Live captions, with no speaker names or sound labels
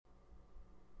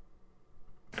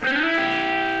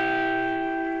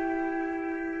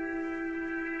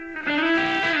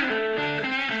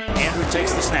Andrew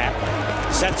takes the snap,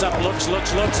 sets up, looks. He's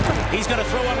going to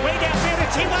throw one way downfield.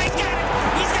 And T.Y. got it.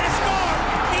 He's going to score.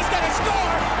 He's going to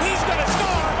score. He's going to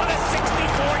score on a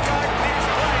 64-yard pass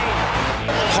play.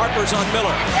 Harper's on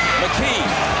Miller. McKee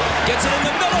gets it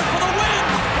into Miller for the win.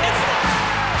 It's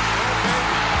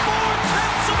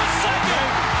 0.4 of a second.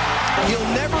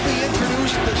 He'll never be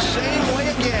introduced the same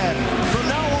way again. From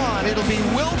now on, it'll be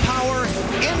Will Power,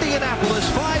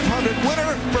 Indianapolis 500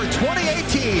 winner for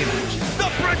 2018. The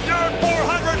Brickyard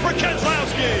 400 for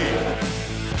Keselowski.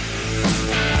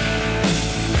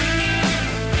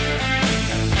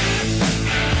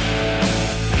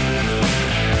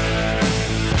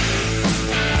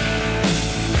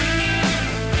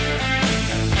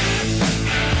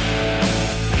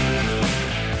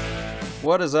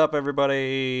 What is up,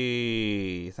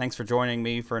 everybody? Thanks for joining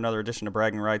me for another edition of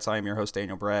Bragging Rights. I am your host,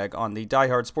 Daniel Bragg, on the Die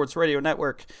Hard Sports Radio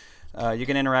Network. You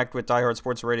can interact with Die Hard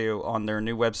Sports Radio on their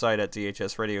new website at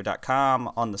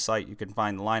dhsradio.com. On the site, you can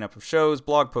find the lineup of shows,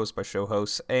 blog posts by show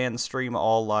hosts, and stream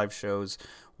all live shows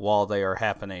while they are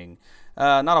happening.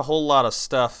 Not a whole lot of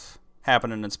stuff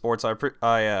happening in sports.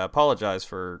 I apologize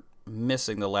for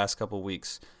missing the last couple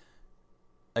weeks.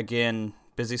 Again,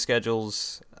 busy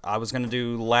schedules. I was going to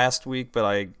do last week, but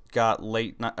I got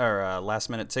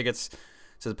last-minute tickets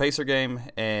to the Pacer game,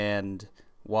 and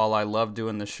while I love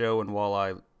doing the show and while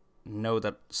I know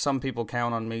that some people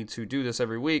count on me to do this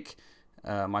every week,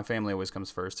 my family always comes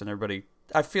first, and everybody,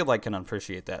 I feel like, can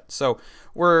appreciate that. So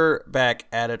we're back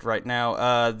at it right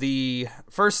now. The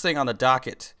first thing on the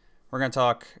docket, we're going to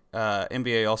talk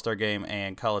NBA All-Star Game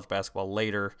and college basketball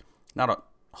later. Not a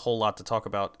whole lot to talk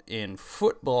about in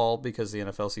football because the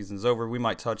NFL season's over. We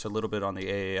might touch a little bit on the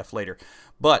AAF later.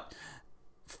 But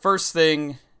first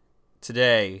thing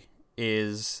today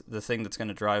is the thing that's going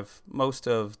to drive most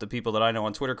of the people that I know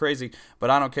on Twitter crazy, but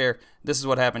I don't care. This is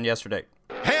what happened yesterday.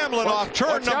 Hamlin off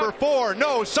turn number 4.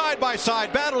 No,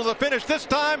 side-by-side battle to the finish. This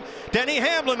time, Denny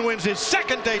Hamlin wins his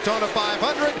second Daytona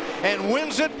 500 and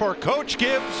wins it for Coach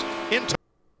Gibbs in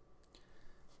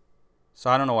So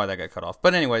I don't know why that got cut off.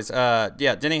 But anyways,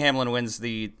 Denny Hamlin wins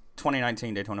the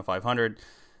 2019 Daytona 500.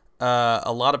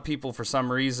 A lot of people, for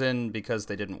some reason, because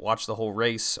they didn't watch the whole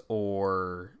race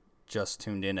or just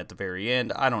tuned in at the very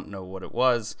end, I don't know what it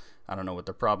was. I don't know what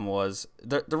the problem was.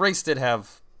 The race did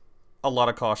have a lot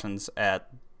of cautions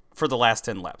for the last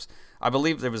 10 laps. I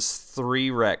believe there was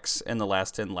 3 wrecks in the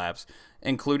last 10 laps,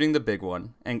 including the big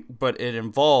one. But it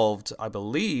involved, I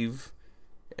believe,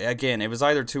 again, it was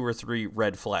either 2 or 3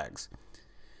 red flags.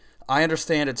 I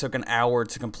understand it took an hour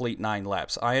to complete 9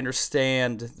 laps. I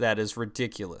understand that is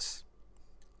ridiculous.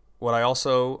 What I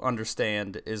also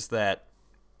understand is that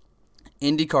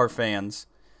IndyCar fans,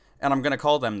 and I'm going to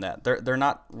call them that, they're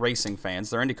not racing fans,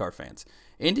 they're IndyCar fans.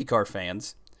 IndyCar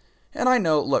fans, and I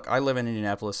know, look, I live in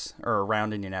Indianapolis, or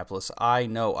around Indianapolis. I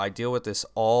know I deal with this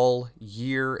all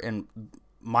year, and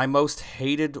my most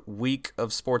hated week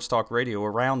of sports talk radio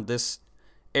around this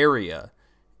area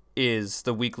is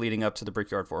the week leading up to the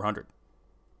Brickyard 400.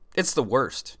 It's the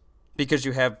worst because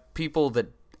you have people that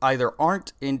either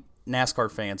aren't in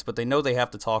NASCAR fans, but they know they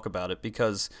have to talk about it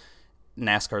because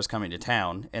NASCAR is coming to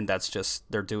town, and that's just,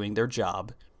 they're doing their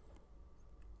job.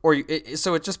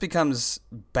 So it just becomes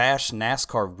bash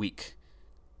NASCAR week.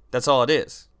 That's all it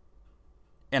is.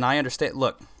 And I understand,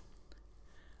 look,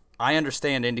 I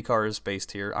understand IndyCar is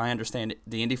based here. I understand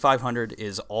the Indy 500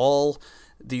 is all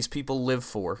these people live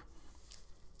for.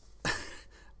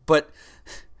 But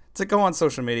to go on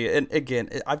social media, and again,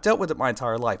 I've dealt with it my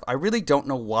entire life. I really don't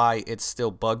know why it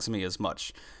still bugs me as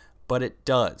much, but it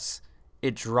does.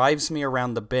 It drives me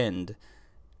around the bend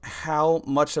how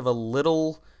much of a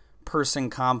little person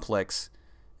complex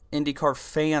IndyCar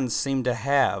fans seem to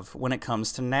have when it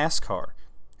comes to NASCAR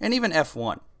and even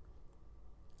F1.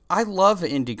 I love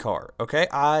IndyCar, okay?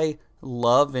 I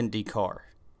love IndyCar.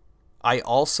 I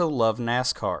also love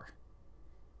NASCAR.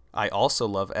 I also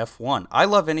love F1. I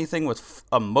love anything with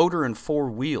a motor and 4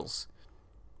 wheels.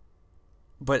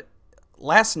 But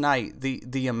last night,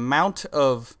 the amount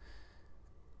of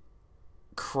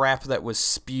crap that was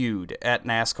spewed at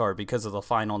NASCAR because of the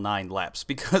final 9 laps,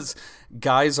 because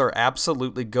guys are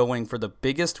absolutely going for the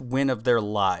biggest win of their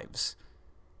lives.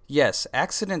 Yes,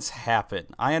 accidents happen.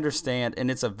 I understand, and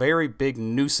it's a very big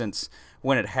nuisance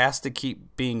when it has to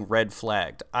keep being red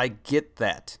flagged. I get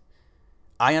that.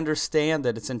 I understand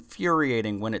that it's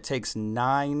infuriating when it takes an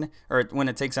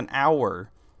hour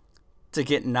to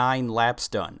get 9 laps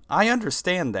done. I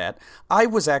understand that. I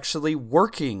was actually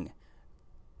working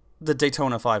the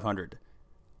Daytona 500.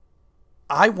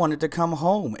 I wanted to come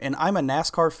home, and I'm a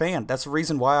NASCAR fan. That's the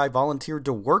reason why I volunteered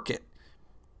to work it.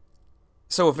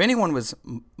 So if anyone was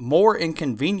more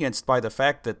inconvenienced by the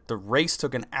fact that the race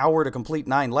took an hour to complete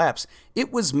 9 laps,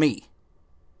 it was me.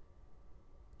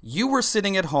 You were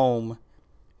sitting at home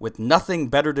with nothing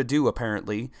better to do,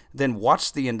 apparently, than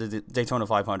watch the end of the Daytona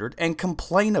 500 and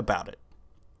complain about it.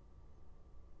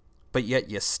 But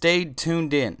yet you stayed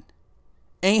tuned in.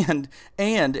 And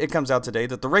it comes out today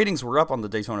that the ratings were up on the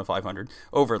Daytona 500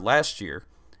 over last year.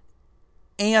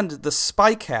 And the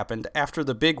spike happened after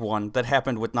the big one that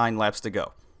happened with 9 laps to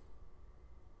go.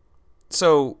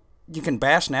 So you can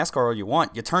bash NASCAR all you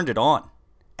want. You turned it on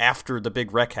after the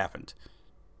big wreck happened.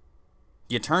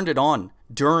 You turned it on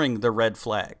during the red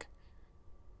flag.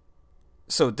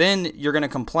 So then you're going to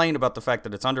complain about the fact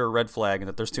that it's under a red flag and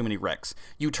that there's too many wrecks.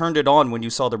 You turned it on when you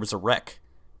saw there was a wreck.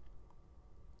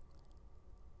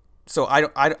 So I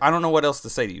don't know what else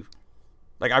to say to you.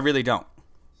 Like, I really don't.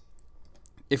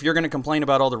 If you're going to complain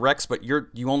about all the wrecks, but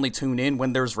you only tune in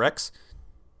when there's wrecks,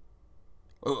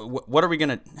 what are we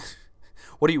going to...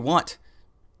 What do you want?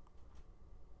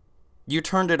 You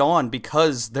turned it on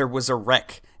because there was a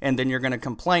wreck, and then you're going to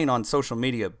complain on social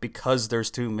media because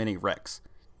there's too many wrecks.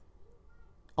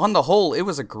 On the whole, it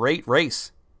was a great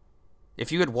race.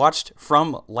 If you had watched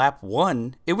from lap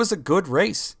 1, it was a good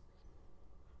race.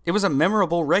 It was a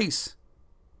memorable race.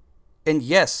 And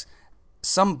yes,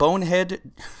 some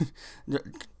bonehead,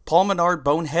 Paul Menard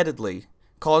boneheadedly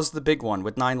caused the big one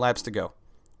with 9 laps to go.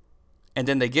 And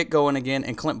then they get going again,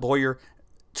 and Clint Bowyer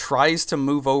tries to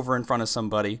move over in front of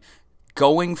somebody,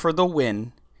 going for the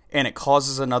win, and it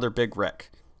causes another big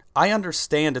wreck. I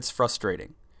understand it's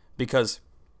frustrating, because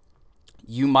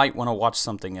you might want to watch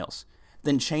something else.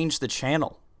 Then change the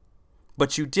channel.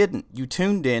 But you didn't. You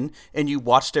tuned in, and you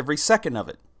watched every second of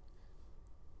it.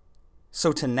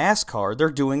 So to NASCAR, they're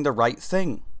doing the right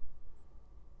thing.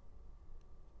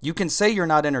 You can say you're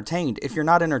not entertained. If you're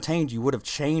not entertained, you would have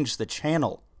changed the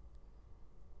channel.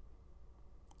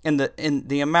 And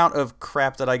the amount of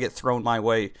crap that I get thrown my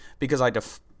way because I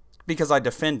defend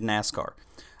NASCAR.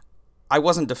 I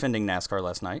wasn't defending NASCAR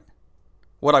last night.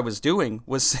 What I was doing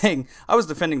was saying I was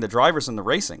defending the drivers in the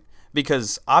racing,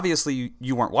 because obviously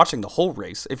you weren't watching the whole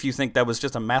race if you think that was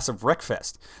just a massive wreck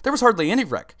fest. There was hardly any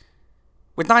wreck.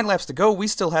 With 9 laps to go, we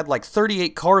still had like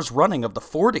 38 cars running of the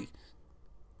 40.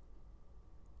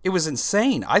 It was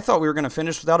insane. I thought we were going to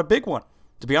finish without a big one.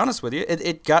 To be honest with you,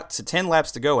 it got to 10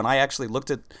 laps to go, and I actually looked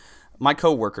at my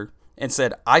coworker and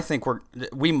said, I think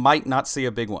we might not see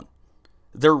a big one.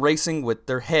 They're racing with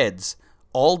their heads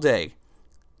all day.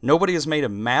 Nobody has made a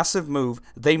massive move.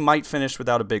 They might finish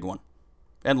without a big one.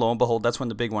 And lo and behold, that's when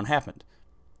the big one happened.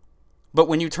 But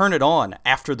when you turn it on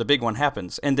after the big one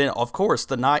happens, and then, of course,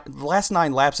 the last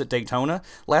 9 laps at Daytona,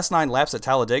 last 9 laps at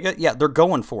Talladega, yeah, they're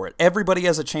going for it. Everybody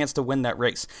has a chance to win that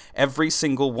race. Every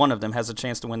single one of them has a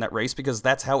chance to win that race, because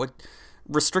that's how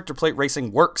restrictor plate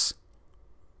racing works.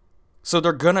 So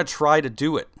they're going to try to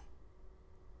do it.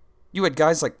 You had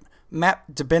guys like Matt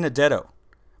DiBenedetto.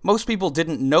 Most people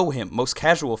didn't know him. Most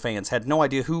casual fans had no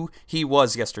idea who he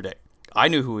was yesterday. I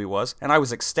knew who he was, and I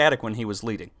was ecstatic when he was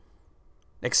leading.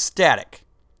 Ecstatic.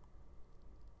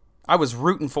 I was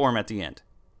rooting for him at the end.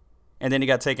 And then he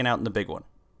got taken out in the big one.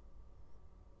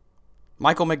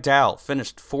 Michael McDowell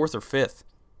finished 4th or 5th.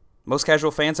 Most casual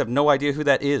fans have no idea who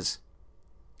that is.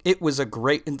 It was a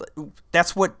great...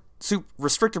 That's what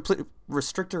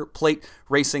restrictor plate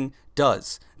racing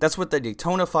does. That's what the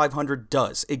Daytona 500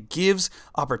 does. It gives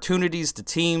opportunities to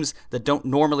teams that don't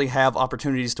normally have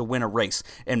opportunities to win a race,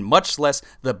 and much less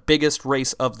the biggest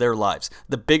race of their lives,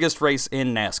 the biggest race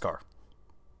in NASCAR.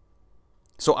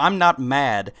 So I'm not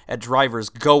mad at drivers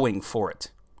going for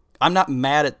it. I'm not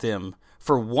mad at them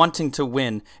for wanting to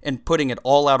win and putting it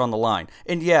all out on the line.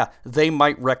 And yeah, they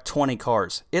might wreck 20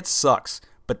 cars. It sucks,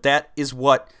 but that is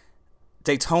what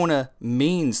Daytona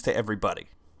means to everybody.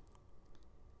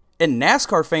 And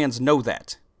NASCAR fans know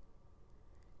that.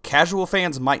 Casual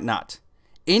fans might not.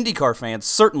 IndyCar fans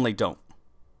certainly don't.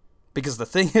 Because the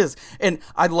thing is, and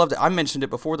I loved it, I mentioned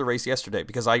it before the race yesterday,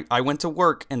 because I went to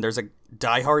work and there's a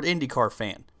diehard IndyCar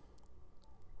fan.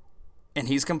 And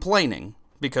he's complaining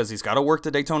because he's got to work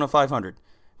the Daytona 500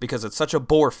 because it's such a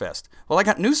bore fest. Well, I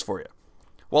got news for you.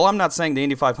 While I'm not saying the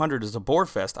Indy 500 is a bore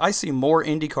fest, I see more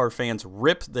IndyCar fans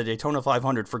rip the Daytona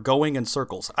 500 for going in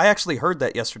circles. I actually heard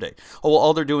that yesterday. Oh, well,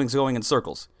 all they're doing is going in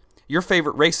circles. Your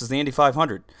favorite race is the Indy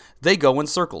 500. They go in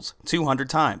circles 200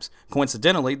 times.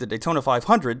 Coincidentally, the Daytona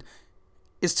 500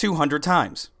 is 200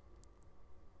 times.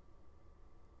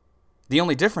 The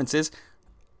only difference is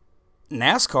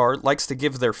NASCAR likes to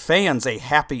give their fans a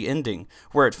happy ending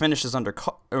where it finishes under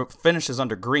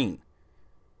green.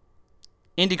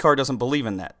 IndyCar doesn't believe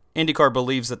in that. IndyCar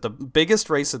believes that the biggest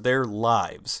race of their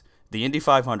lives, the Indy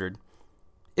 500,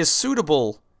 is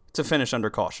suitable to finish under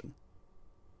caution,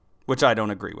 which I don't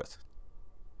agree with.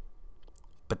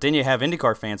 But then you have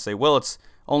IndyCar fans say, well, it's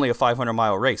only a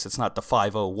 500-mile race. It's not the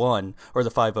 501 or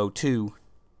the 502.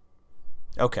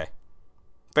 Okay,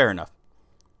 fair enough.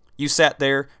 You sat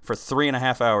there for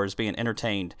 3.5 hours being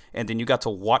entertained, and then you got to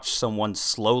watch someone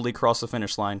slowly cross the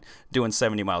finish line doing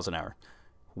 70 miles an hour.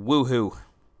 Woohoo.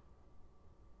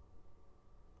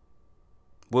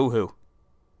 Woohoo.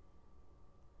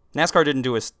 NASCAR didn't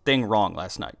do a thing wrong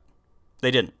last night. They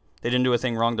didn't. They didn't do a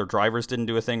thing wrong. Their drivers didn't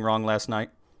do a thing wrong last night.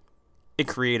 It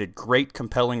created great,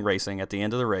 compelling racing at the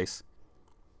end of the race.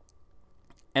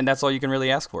 And that's all you can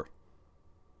really ask for.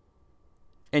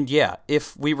 And yeah,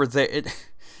 if we were there,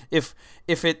 if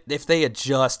they had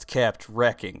just kept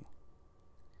wrecking,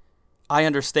 I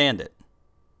understand it.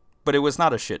 But it was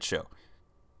not a shit show.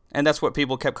 And that's what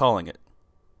people kept calling it.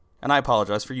 And I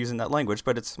apologize for using that language,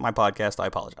 but it's my podcast, I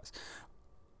apologize.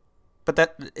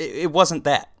 But it wasn't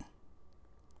that.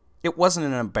 It wasn't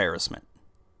an embarrassment.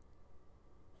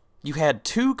 You had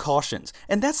 2 cautions.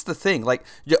 And that's the thing. Like,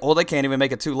 well, they can't even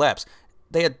make it 2 laps.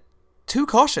 They had 2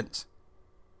 cautions.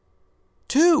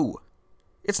 2.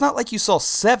 It's not like you saw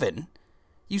 7.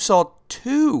 You saw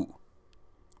 2.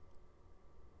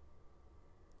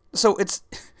 So it's...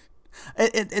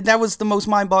 And that was the most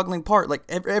mind-boggling part. Like,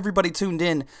 everybody tuned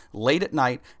in late at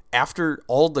night after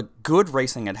all the good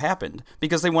racing had happened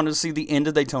because they wanted to see the end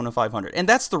of Daytona 500. And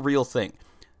that's the real thing.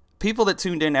 People that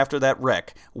tuned in after that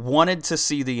wreck wanted to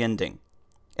see the ending.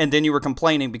 And then you were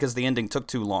complaining because the ending took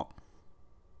too long.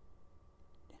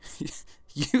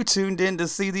 You tuned in to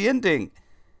see the ending.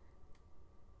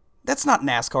 That's not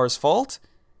NASCAR's fault.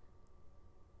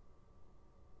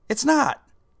 It's not.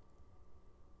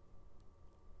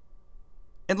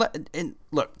 And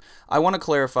look, I want to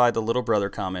clarify the little brother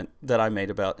comment that I made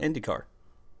about IndyCar.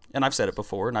 And I've said it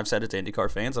before, and I've said it to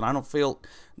IndyCar fans, and I don't feel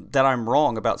that I'm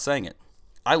wrong about saying it.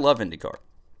 I love IndyCar.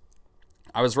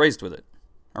 I was raised with it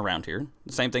around here.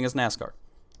 The same thing as NASCAR.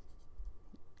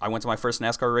 I went to my first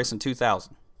NASCAR race in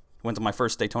 2000. Went to my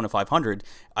first Daytona 500,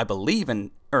 I believe in,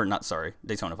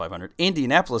 Daytona 500,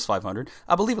 Indianapolis 500,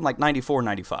 I believe in like 94,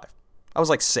 95. I was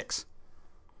like 6.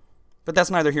 But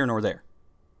that's neither here nor there.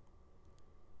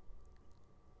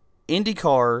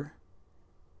 IndyCar,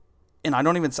 and I'm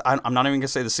not even going to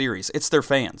say the series, it's their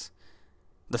fans.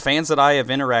 The fans that I have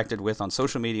interacted with on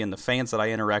social media and the fans that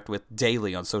I interact with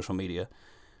daily on social media,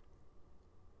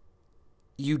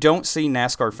 you don't see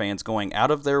NASCAR fans going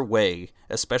out of their way,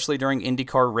 especially during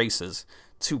IndyCar races,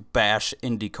 to bash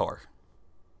IndyCar.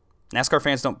 NASCAR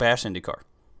fans don't bash IndyCar.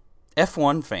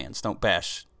 F1 fans don't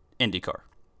bash IndyCar.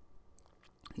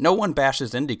 No one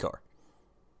bashes IndyCar.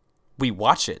 We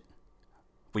watch it.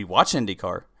 We watch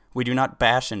IndyCar. We do not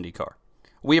bash IndyCar.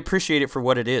 We appreciate it for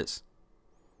what it is.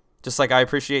 Just like I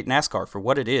appreciate NASCAR for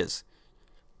what it is.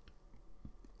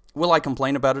 Will I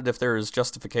complain about it if there is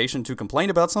justification to complain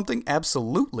about something?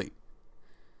 Absolutely.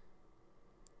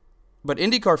 But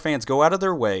IndyCar fans go out of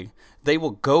their way. They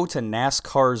will go to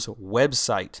NASCAR's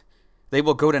website. They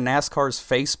will go to NASCAR's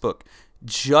Facebook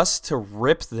just to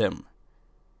rip them.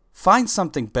 Find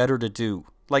something better to do.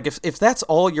 Like, if that's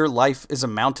all your life is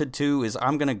amounted to, is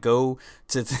I'm going to go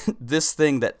to this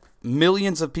thing that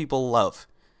millions of people love.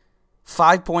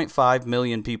 5.5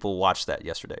 million people watched that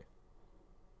yesterday.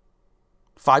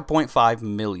 5.5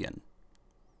 million.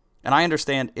 And I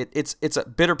understand it's a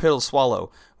bitter pill to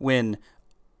swallow when,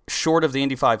 short of the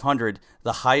Indy 500,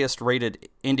 the highest rated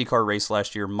IndyCar race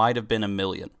last year might have been 1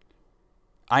 million.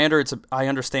 I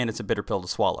understand it's a bitter pill to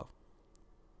swallow.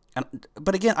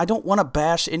 But again, I don't want to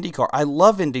bash IndyCar. I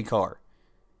love IndyCar.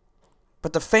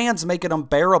 But the fans make it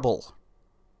unbearable.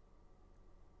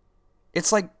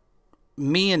 It's like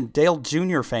me and Dale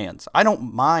Jr. fans. I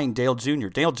don't mind Dale Jr.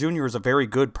 Dale Jr. is a very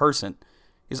good person.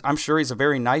 I'm sure he's a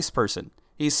very nice person.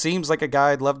 He seems like a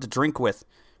guy I'd love to drink with.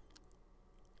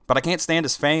 But I can't stand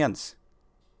his fans.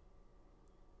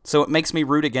 So it makes me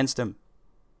root against him.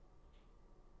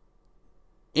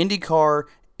 IndyCar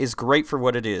is great for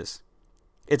what it is.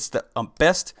 It's the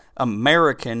best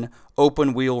American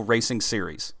open-wheel racing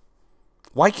series.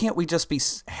 Why can't we just be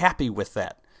happy with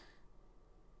that?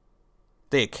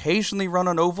 They occasionally run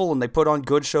on oval and they put on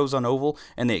good shows on oval,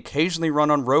 and they occasionally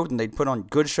run on road and they put on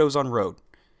good shows on road.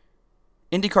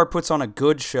 IndyCar puts on a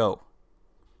good show.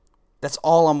 That's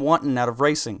all I'm wanting out of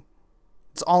racing.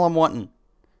 That's all I'm wanting.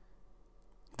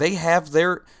 They have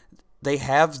their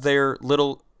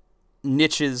little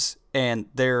niches and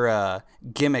their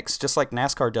gimmicks just like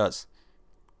NASCAR does.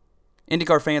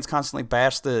 IndyCar fans constantly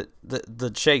bash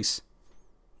the chase.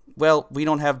 Well, we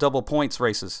don't have double points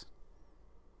races.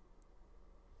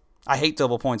 I hate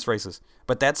double points races,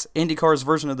 but that's IndyCar's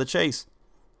version of the chase.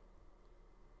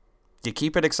 You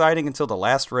keep it exciting until the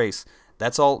last race.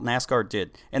 That's all NASCAR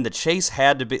did. And the chase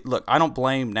had to be... Look, I don't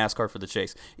blame NASCAR for the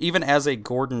chase. Even as a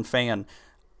Gordon fan,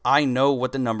 I know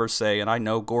what the numbers say, and I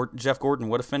know Jeff Gordon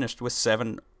would have finished with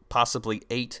 7, possibly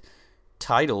 8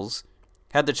 titles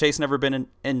had the chase never been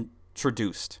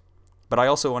introduced. But I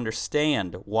also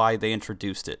understand why they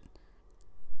introduced it.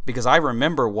 Because I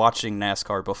remember watching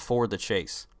NASCAR before the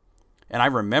chase. And I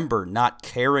remember not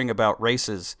caring about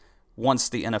races once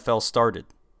the NFL started.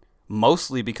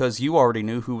 Mostly because you already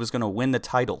knew who was going to win the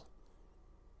title.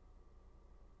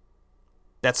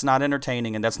 That's not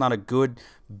entertaining, and that's not a good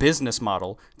business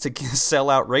model to sell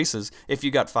out races if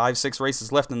you got 5-6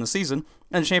 races left in the season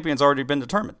and the champion's already been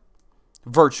determined.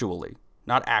 Virtually.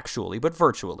 Not actually, but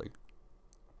virtually.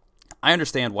 I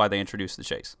understand why they introduced the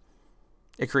chase.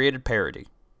 It created parity.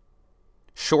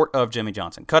 Short of Jimmy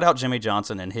Johnson. Cut out Jimmy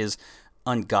Johnson and his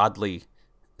ungodly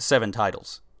 7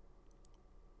 titles.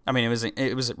 I mean,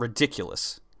 it was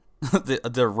ridiculous,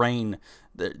 the reign,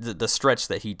 the stretch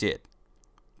that he did.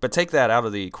 But take that out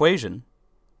of the equation,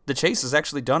 the chase has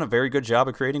actually done a very good job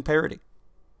of creating parity.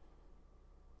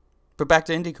 But back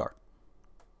to IndyCar.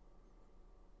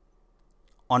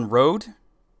 On road,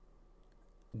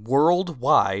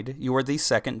 worldwide, you are the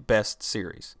second best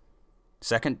series.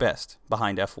 Second best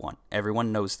behind F1.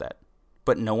 Everyone knows that.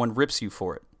 But no one rips you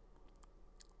for it.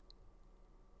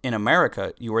 In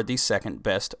America, you are the second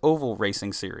best oval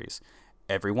racing series.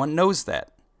 Everyone knows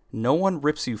that. No one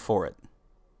rips you for it.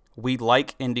 We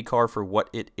like IndyCar for what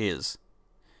it is.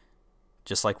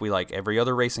 Just like we like every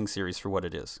other racing series for what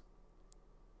it is.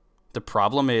 The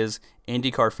problem is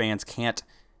IndyCar fans can't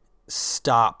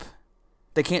stop.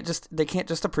 They can't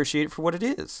just appreciate it for what it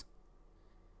is.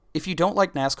 If you don't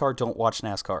like NASCAR, don't watch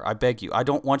NASCAR. I beg you. I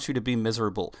don't want you to be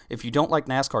miserable. If you don't like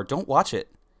NASCAR, don't watch it.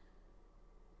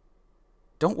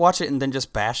 Don't watch it and then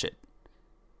just bash it.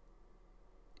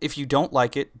 If you don't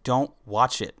like it, don't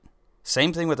watch it.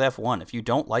 Same thing with F1. If you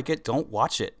don't like it, don't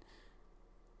watch it.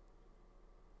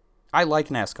 I like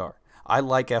NASCAR. I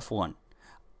like F1.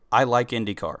 I like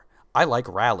IndyCar. I like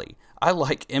Rally. I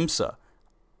like IMSA.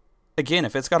 Again,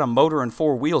 if it's got a motor and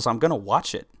 4 wheels, I'm going to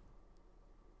watch it.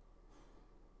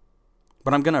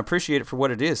 But I'm going to appreciate it for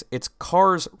what it is. It's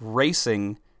cars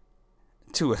racing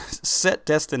to a set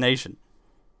destination.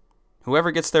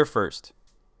 Whoever gets there first.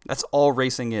 That's all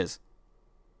racing is.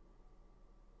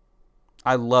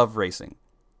 I love racing.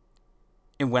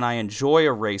 And when I enjoy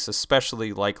a race,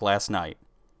 especially like last night,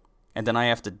 and then I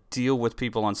have to deal with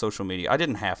people on social media. I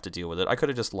didn't have to deal with it. I could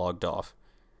have just logged off.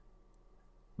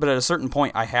 But at a certain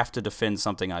point, I have to defend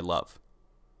something I love.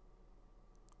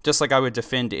 Just like I would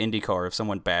defend IndyCar if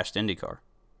someone bashed IndyCar.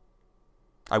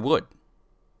 I would.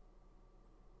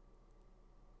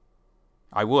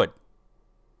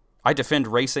 I defend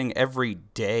racing every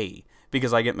day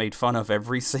because I get made fun of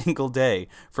every single day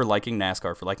for liking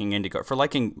NASCAR, for liking IndyCar, for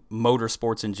liking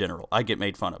motorsports in general. I get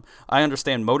made fun of. I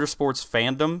understand motorsports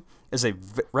fandom is a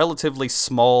relatively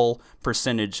small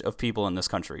percentage of people in this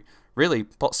country. Really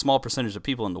small percentage of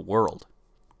people in the world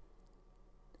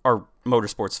are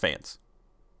motorsports fans.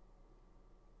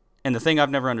 And the thing I've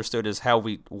never understood is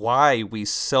why we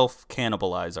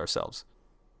self-cannibalize ourselves.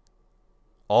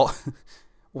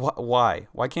 Why?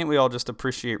 Why can't we all just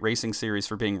appreciate racing series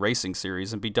for being racing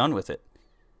series and be done with it?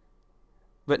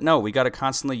 But no, we got to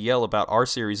constantly yell about our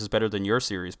series is better than your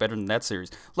series, better than that series.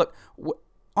 Look,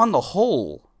 on the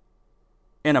whole,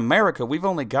 in America, we've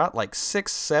only got like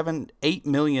 6, 7, 8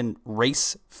 million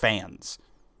race fans.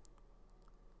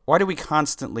 Why do we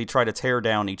constantly try to tear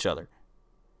down each other?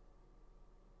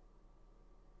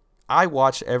 I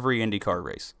watch every IndyCar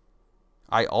race.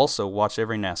 I also watch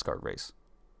every NASCAR race.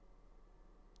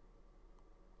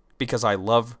 Because I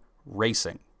love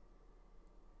racing.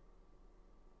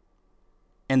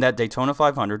 And that Daytona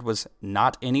 500 was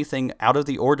not anything out of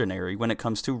the ordinary when it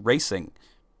comes to racing.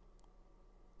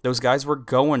 Those guys were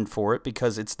going for it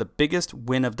because it's the biggest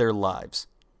win of their lives.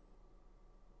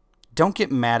 Don't get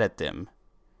mad at them.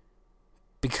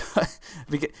 Because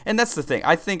and that's the thing.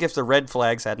 I think if the red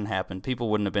flags hadn't happened, people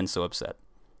wouldn't have been so upset.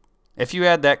 If you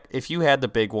had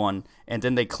the big one and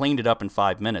then they cleaned it up in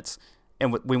 5 minutes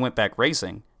and we went back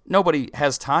racing, nobody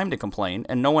has time to complain,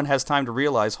 and no one has time to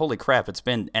realize, holy crap, it's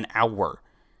been an hour.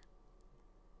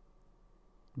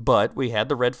 But we had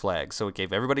the red flag, so it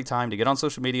gave everybody time to get on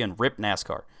social media and rip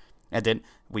NASCAR. And then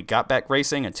we got back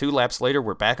racing, and 2 laps later,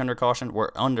 we're back under caution.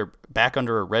 We're back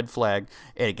under a red flag,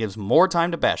 and it gives more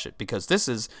time to bash it, because this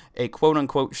is a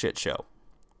quote-unquote shit show.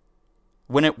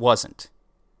 When it wasn't.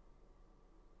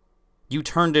 You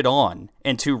turned it on,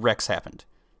 and 2 wrecks happened.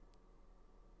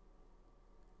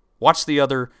 Watch the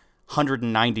other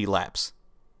 190 laps.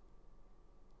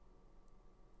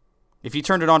 If you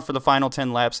turned it on for the final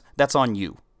 10 laps, that's on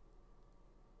you.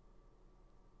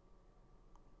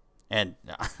 And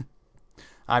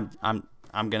I'm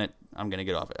gonna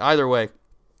get off it. Either way,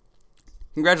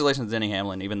 congratulations, Denny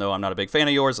Hamlin. Even though I'm not a big fan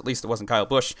of yours, at least it wasn't Kyle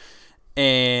Busch.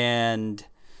 And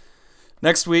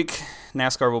next week,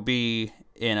 NASCAR will be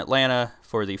in Atlanta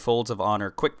for the Folds of Honor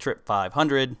Quick Trip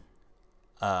 500.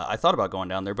 I thought about going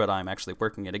down there, but I'm actually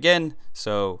working it again,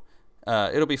 so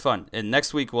it'll be fun. And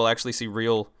next week, we'll actually see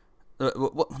real.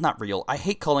 Not real. I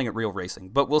hate calling it real racing,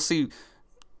 but we'll see.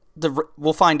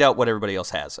 We'll find out what everybody else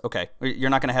has. Okay, you're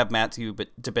not going to have Matthew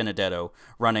DiBenedetto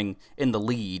running in the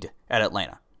lead at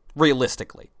Atlanta,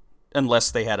 realistically,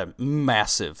 unless they had a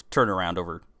massive turnaround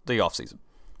over the offseason.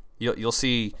 You'll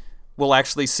see. We'll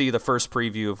actually see the first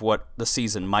preview of what the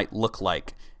season might look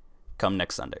like come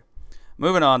next Sunday.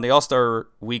 Moving on, the All-Star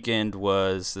Weekend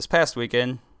was this past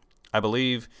weekend. I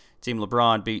believe Team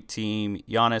LeBron beat Team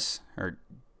Giannis,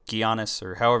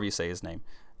 or however you say his name,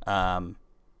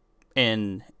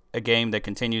 in a game that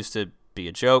continues to be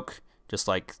a joke, just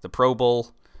like the Pro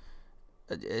Bowl.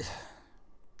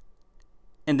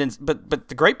 And then, but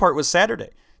the great part was Saturday.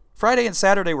 Friday and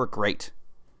Saturday were great.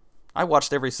 I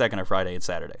watched every second of Friday and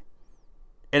Saturday.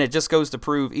 And it just goes to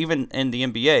prove, even in the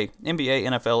NBA,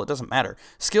 NFL, it doesn't matter.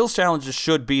 Skills challenges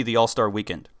should be the All-Star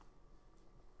Weekend.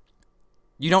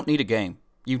 You don't need a game.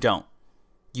 You don't.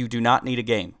 You do not need a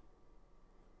game.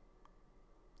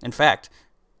 In fact,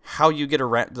 how you get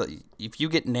around, if you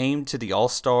get named to the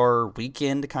All-Star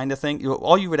Weekend kind of thing,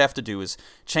 all you would have to do is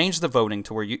change the voting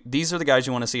to where these are the guys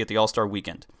you want to see at the All-Star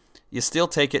Weekend. You still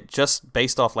take it just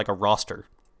based off like a roster.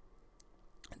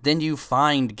 Then you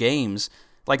find games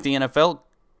like the NFL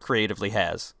creatively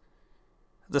has.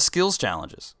 The skills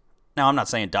challenges. Now, I'm not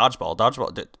saying dodgeball.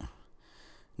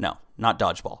 No, not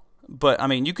dodgeball. But, I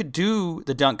mean, you could do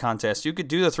the dunk contest. You could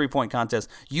do the three-point contest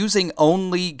using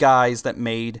only guys that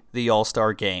made the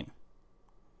All-Star game.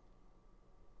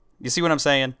 You see what I'm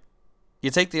saying? You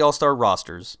take the All-Star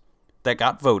rosters that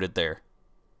got voted there,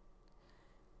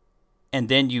 and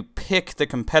then you pick the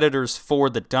competitors for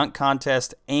the dunk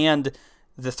contest and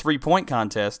the three-point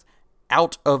contest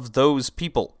out of those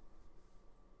people.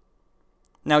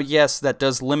 Now, yes, that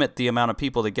does limit the amount of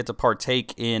people that get to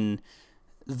partake in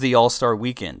the All-Star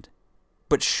Weekend.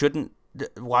 But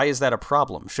why is that a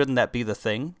problem? Shouldn't that be the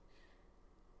thing?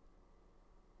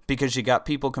 Because you got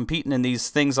people competing in these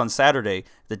things on Saturday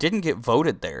that didn't get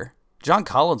voted there. John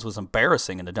Collins was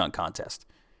embarrassing in the dunk contest.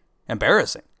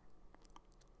 Embarrassing.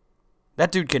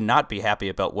 That dude cannot be happy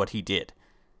about what he did.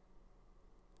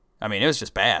 I mean, it was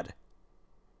just bad.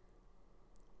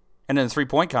 And in the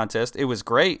three-point contest, it was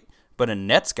great, but a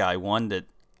Nets guy won that,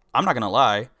 I'm not going to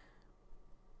lie,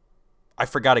 I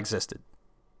forgot existed.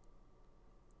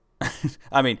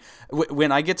 I mean,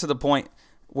 when I get to the point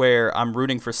where I'm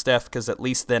rooting for Steph, because at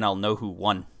least then I'll know who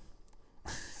won.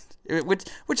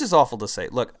 which is awful to say.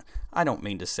 Look, I don't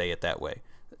mean to say it that way.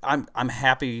 I'm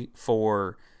happy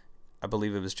for, I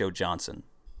believe it was Joey Johnson.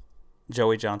 I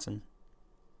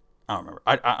don't remember.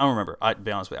 I don't remember. I'll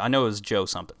be honest with you. I know it was Joe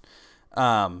something.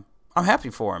 I'm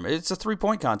happy for him. It's a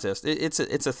three-point contest. It's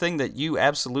a thing that you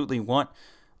absolutely want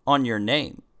on your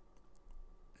name.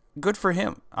 Good for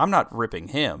him. I'm not ripping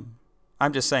him.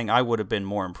 I'm just saying I would have been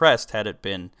more impressed had it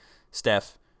been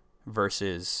Steph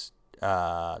versus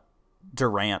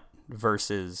Durant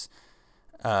versus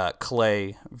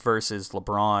Clay versus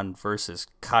LeBron versus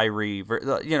Kyrie.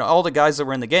 All the guys that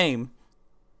were in the game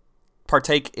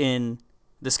partake in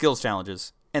the skills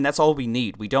challenges. And that's all we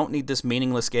need. We don't need this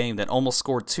meaningless game that almost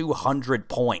scored 200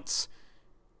 points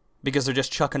because they're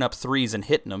just chucking up threes and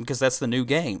hitting them because that's the new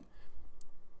game.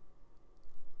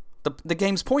 The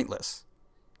game's pointless.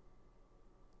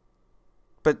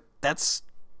 But that's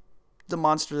the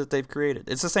monster that they've created.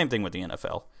 It's the same thing with the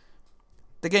NFL.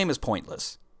 The game is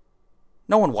pointless.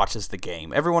 No one watches the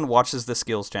game. Everyone watches the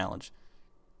skills challenge.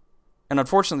 And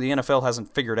unfortunately, the NFL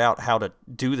hasn't figured out how to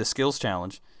do the skills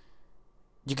challenge.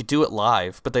 You could do it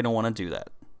live, but they don't want to do that.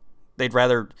 They'd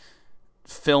rather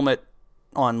film it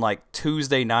on like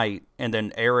Tuesday night and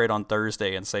then air it on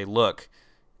Thursday and say, look,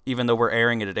 even though we're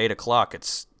airing it at 8 o'clock,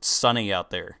 it's sunny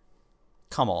out there.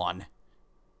 Come on.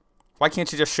 Why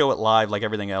can't you just show it live like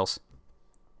everything else?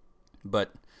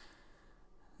 But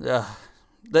the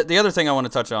other thing I want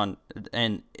to touch on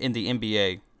in the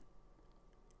NBA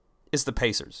is the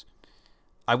Pacers.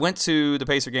 I went to the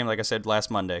Pacer game, like I said,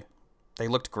 last Monday. They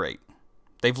looked great.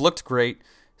 They've looked great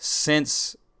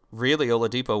since really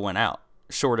Oladipo went out,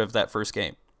 short of that first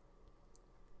game.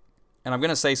 And I'm going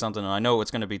to say something, and I know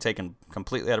it's going to be taken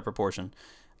completely out of proportion.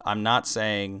 I'm not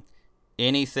saying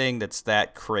anything that's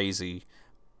that crazy.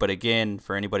 But again,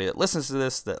 for anybody that listens to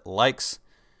this that likes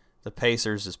the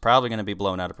Pacers is probably going to be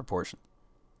blown out of proportion.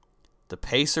 The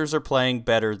Pacers are playing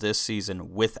better this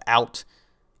season without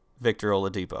Victor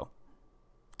Oladipo.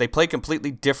 They play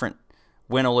completely different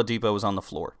when Oladipo is on the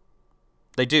floor.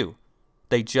 They do.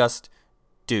 They just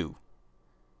do.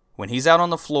 When he's out on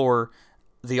the floor,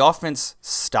 the offense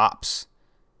stops.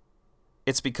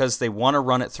 It's because they want to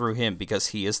run it through him because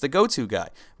he is the go-to guy,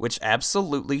 which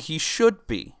absolutely he should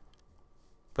be.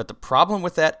 But the problem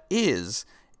with that is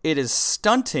it is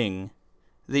stunting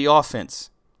the offense.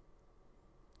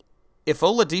 If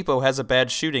Oladipo has a bad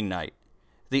shooting night,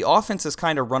 the offense is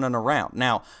kind of running around.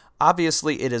 Now,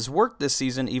 obviously, it has worked this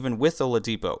season even with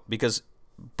Oladipo because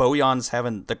Bojan's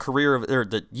having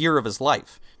the year of his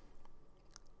life.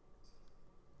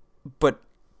 But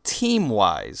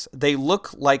team-wise, they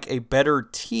look like a better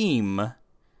team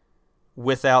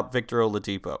without Victor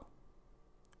Oladipo.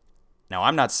 Now,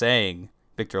 I'm not saying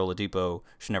Victor Oladipo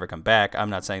should never come back. I'm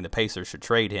not saying the Pacers should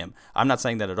trade him. I'm not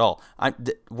saying that at all.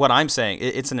 What I'm saying,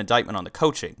 it's an indictment on the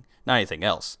coaching, not anything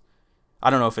else. I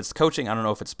don't know if it's the coaching. I don't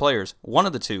know if it's players. One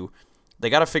of the two,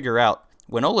 they got to figure out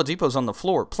when Oladipo's on the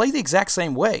floor, play the exact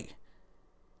same way.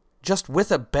 Just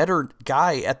with a better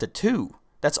guy at the 2.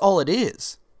 That's all it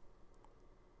is.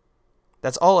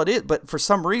 That's all it is. But for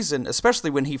some reason,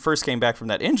 especially when he first came back from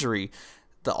that injury,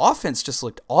 the offense just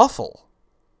looked awful.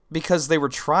 Because they were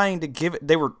trying to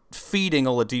they were feeding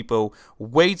Oladipo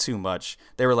way too much.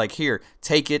 They were like, here,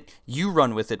 take it, you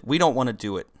run with it, we don't want to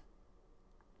do it.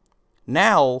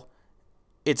 Now,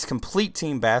 it's complete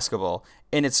team basketball,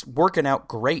 and it's working out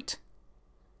great.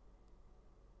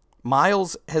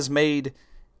 Miles has made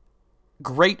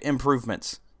great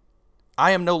improvements.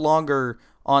 I am no longer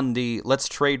on the let's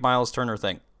trade Miles Turner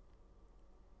thing.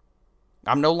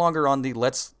 I'm no longer on the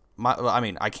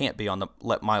I can't be on the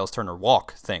let Miles Turner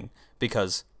walk thing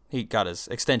because he got his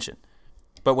extension.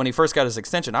 But when he first got his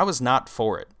extension, I was not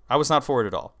for it. I was not for it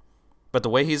at all. But the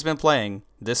way he's been playing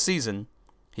this season,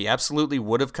 he absolutely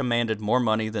would have commanded more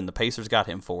money than the Pacers got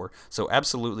him for. So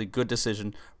absolutely good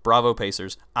decision. Bravo,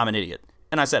 Pacers. I'm an idiot.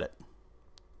 And I said it.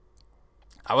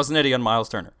 I was an idiot on Miles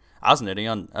Turner. I was an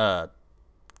idiot on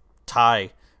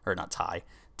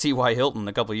T.Y. Hilton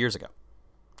a couple of years ago.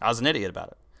 I was an idiot about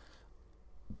it.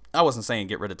 I wasn't saying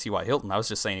get rid of T.Y. Hilton. I was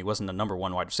just saying he wasn't the number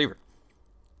one wide receiver.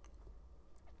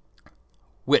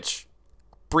 Which,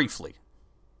 briefly,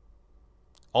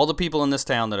 all the people in this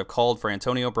town that have called for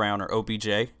Antonio Brown or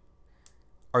OBJ,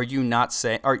 are you not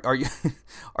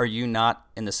are you not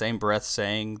in the same breath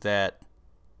saying that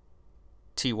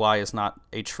T.Y. is not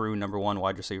a true number one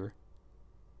wide receiver?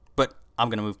 But I'm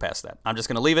going to move past that. I'm just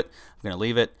going to leave it.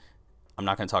 I'm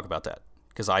not going to talk about that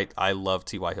because I love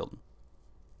T.Y. Hilton.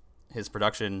 His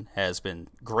production has been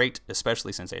great,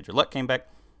 especially since Andrew Luck came back.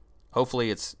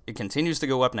 Hopefully it continues to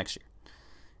go up next year.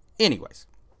 Anyways,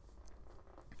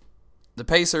 the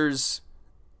Pacers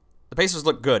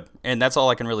look good, and that's all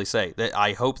I can really say.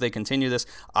 I hope they continue this.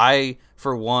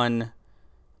 For one,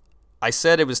 I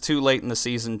said it was too late in the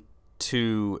season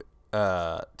to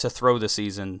throw the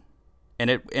season, and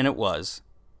it was.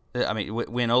 I mean,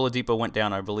 when Oladipo went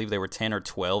down, I believe they were 10 or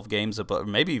 12 games above,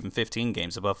 maybe even 15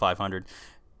 games above 500.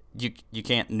 You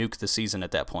can't nuke the season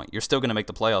at that point. You're still going to make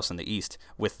the playoffs in the East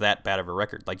with that bad of a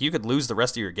record. Like, you could lose the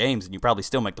rest of your games and you probably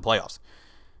still make the playoffs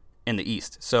in the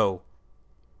East. So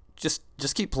just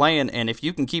keep playing, and if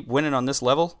you can keep winning on this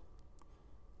level,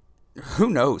 who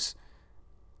knows?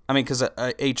 I mean, because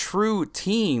a true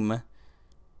team,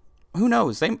 who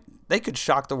knows? They could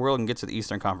shock the world and get to the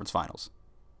Eastern Conference Finals.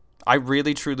 I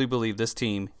really, truly believe this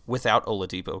team, without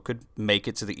Oladipo, could make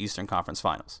it to the Eastern Conference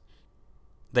Finals.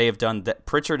 They have done that.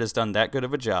 Pritchard has done that good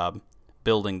of a job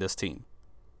building this team.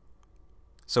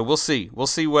 So we'll see. We'll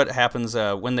see what happens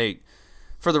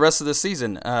for the rest of the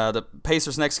season. The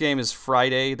Pacers' next game is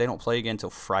Friday. They don't play again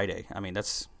until Friday. I mean,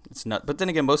 it's not. But then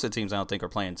again, most of the teams I don't think are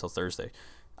playing until Thursday.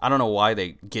 I don't know why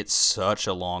they get such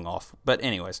a long off. But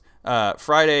anyways,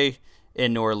 Friday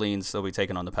in New Orleans, they'll be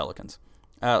taking on the Pelicans.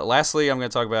 Lastly, I'm going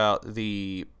to talk about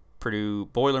the Purdue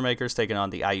Boilermakers taking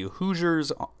on the IU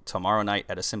Hoosiers tomorrow night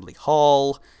at Assembly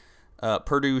Hall.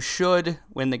 Purdue should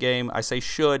win the game. I say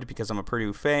should because I'm a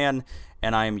Purdue fan,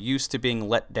 and I'm used to being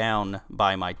let down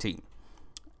by my team.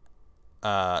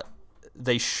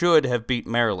 They should have beat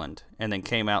Maryland and then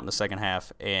came out in the second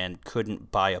half and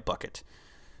couldn't buy a bucket.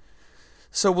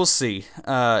 So we'll see.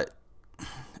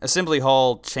 Assembly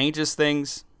Hall changes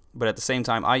things, but at the same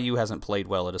time, IU hasn't played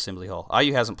well at Assembly Hall.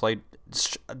 IU hasn't played.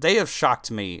 They have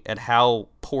shocked me at how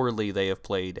poorly they have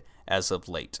played as of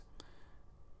late.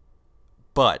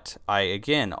 But I,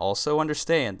 again, also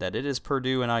understand that it is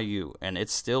Purdue and IU, and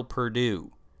it's still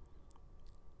Purdue.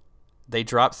 They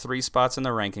dropped 3 spots in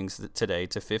the rankings today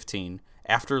to 15,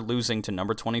 after losing to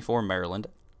number 24 Maryland.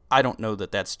 I don't know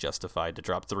that that's justified to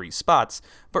drop 3 spots,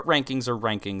 but rankings are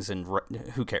rankings, and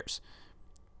who cares?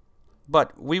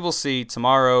 But we will see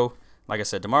tomorrow. Like I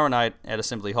said, tomorrow night at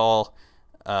Assembly Hall.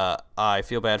 I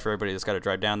feel bad for everybody that's got to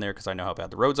drive down there because I know how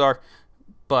bad the roads are.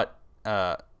 But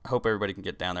hope everybody can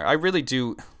get down there. I really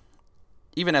do,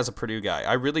 even as a Purdue guy,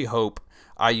 I really hope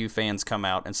IU fans come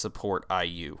out and support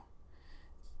IU.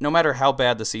 No matter how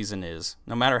bad the season is,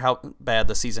 no matter how bad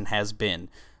the season has been,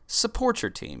 support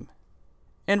your team.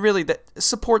 And really,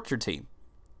 support your team.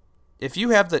 If you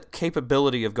have the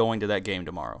capability of going to that game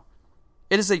tomorrow,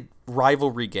 it is a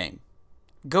rivalry game.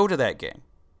 Go to that game.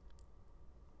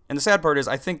 And the sad part is,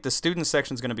 I think the student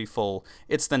section is going to be full.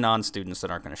 It's the non-students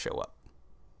that aren't going to show up.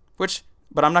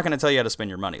 But I'm not going to tell you how to spend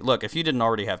your money. Look, if you didn't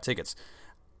already have tickets,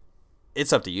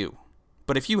 it's up to you.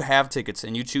 But if you have tickets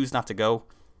and you choose not to go,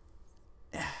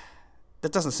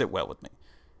 that doesn't sit well with me.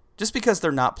 Just because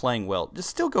they're not playing well, just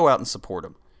still go out and support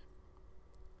them.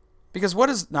 Because what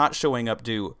does not showing up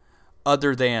do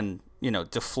other than,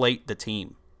 deflate the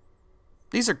team?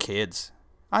 These are kids.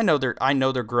 I know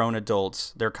they're grown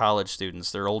adults. They're college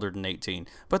students. They're older than 18,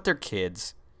 but they're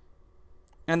kids.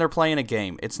 And they're playing a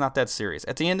game. It's not that serious.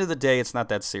 At the end of the day, it's not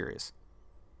that serious.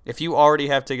 If you already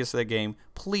have tickets to the game,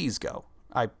 please go.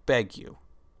 I beg you.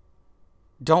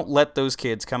 Don't let those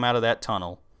kids come out of that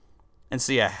tunnel and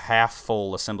see a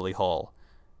half-full Assembly Hall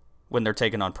when they're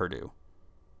taking on Purdue.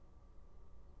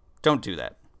 Don't do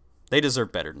that. They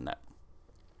deserve better than that.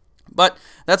 But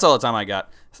that's all the time I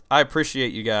got. I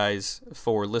appreciate you guys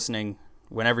for listening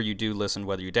whenever you do listen,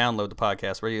 whether you download the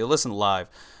podcast, whether you listen live.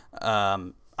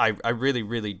 I really,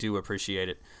 really do appreciate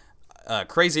it.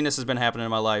 Craziness has been happening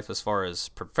in my life as far as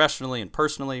professionally and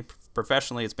personally.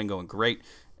 Professionally, it's been going great,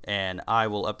 and I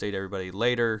will update everybody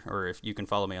later, or if you can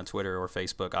follow me on Twitter or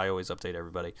Facebook, I always update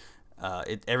everybody.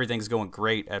 Everything's going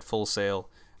great at Full Sail.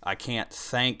 I can't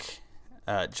thank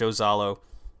Joe Zalo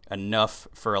enough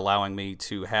for allowing me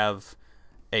to have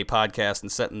a podcast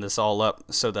and setting this all up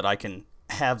so that I can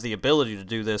have the ability to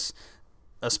do this,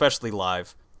 especially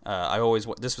live.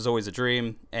 This was always a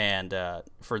dream, and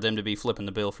for them to be flipping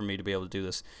the bill for me to be able to do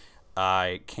this,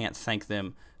 I can't thank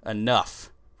them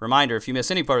enough. Reminder, if you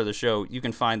miss any part of the show, you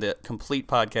can find the complete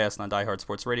podcast on Die Hard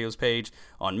Sports Radio's page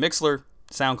on Mixlr,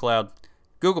 SoundCloud,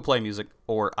 Google Play Music,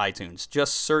 or iTunes.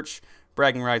 Just search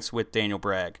Bragging Rights with Daniel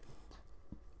Bragg.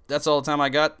 That's all the time I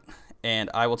got, and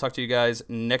I will talk to you guys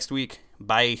next week.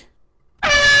 Bye.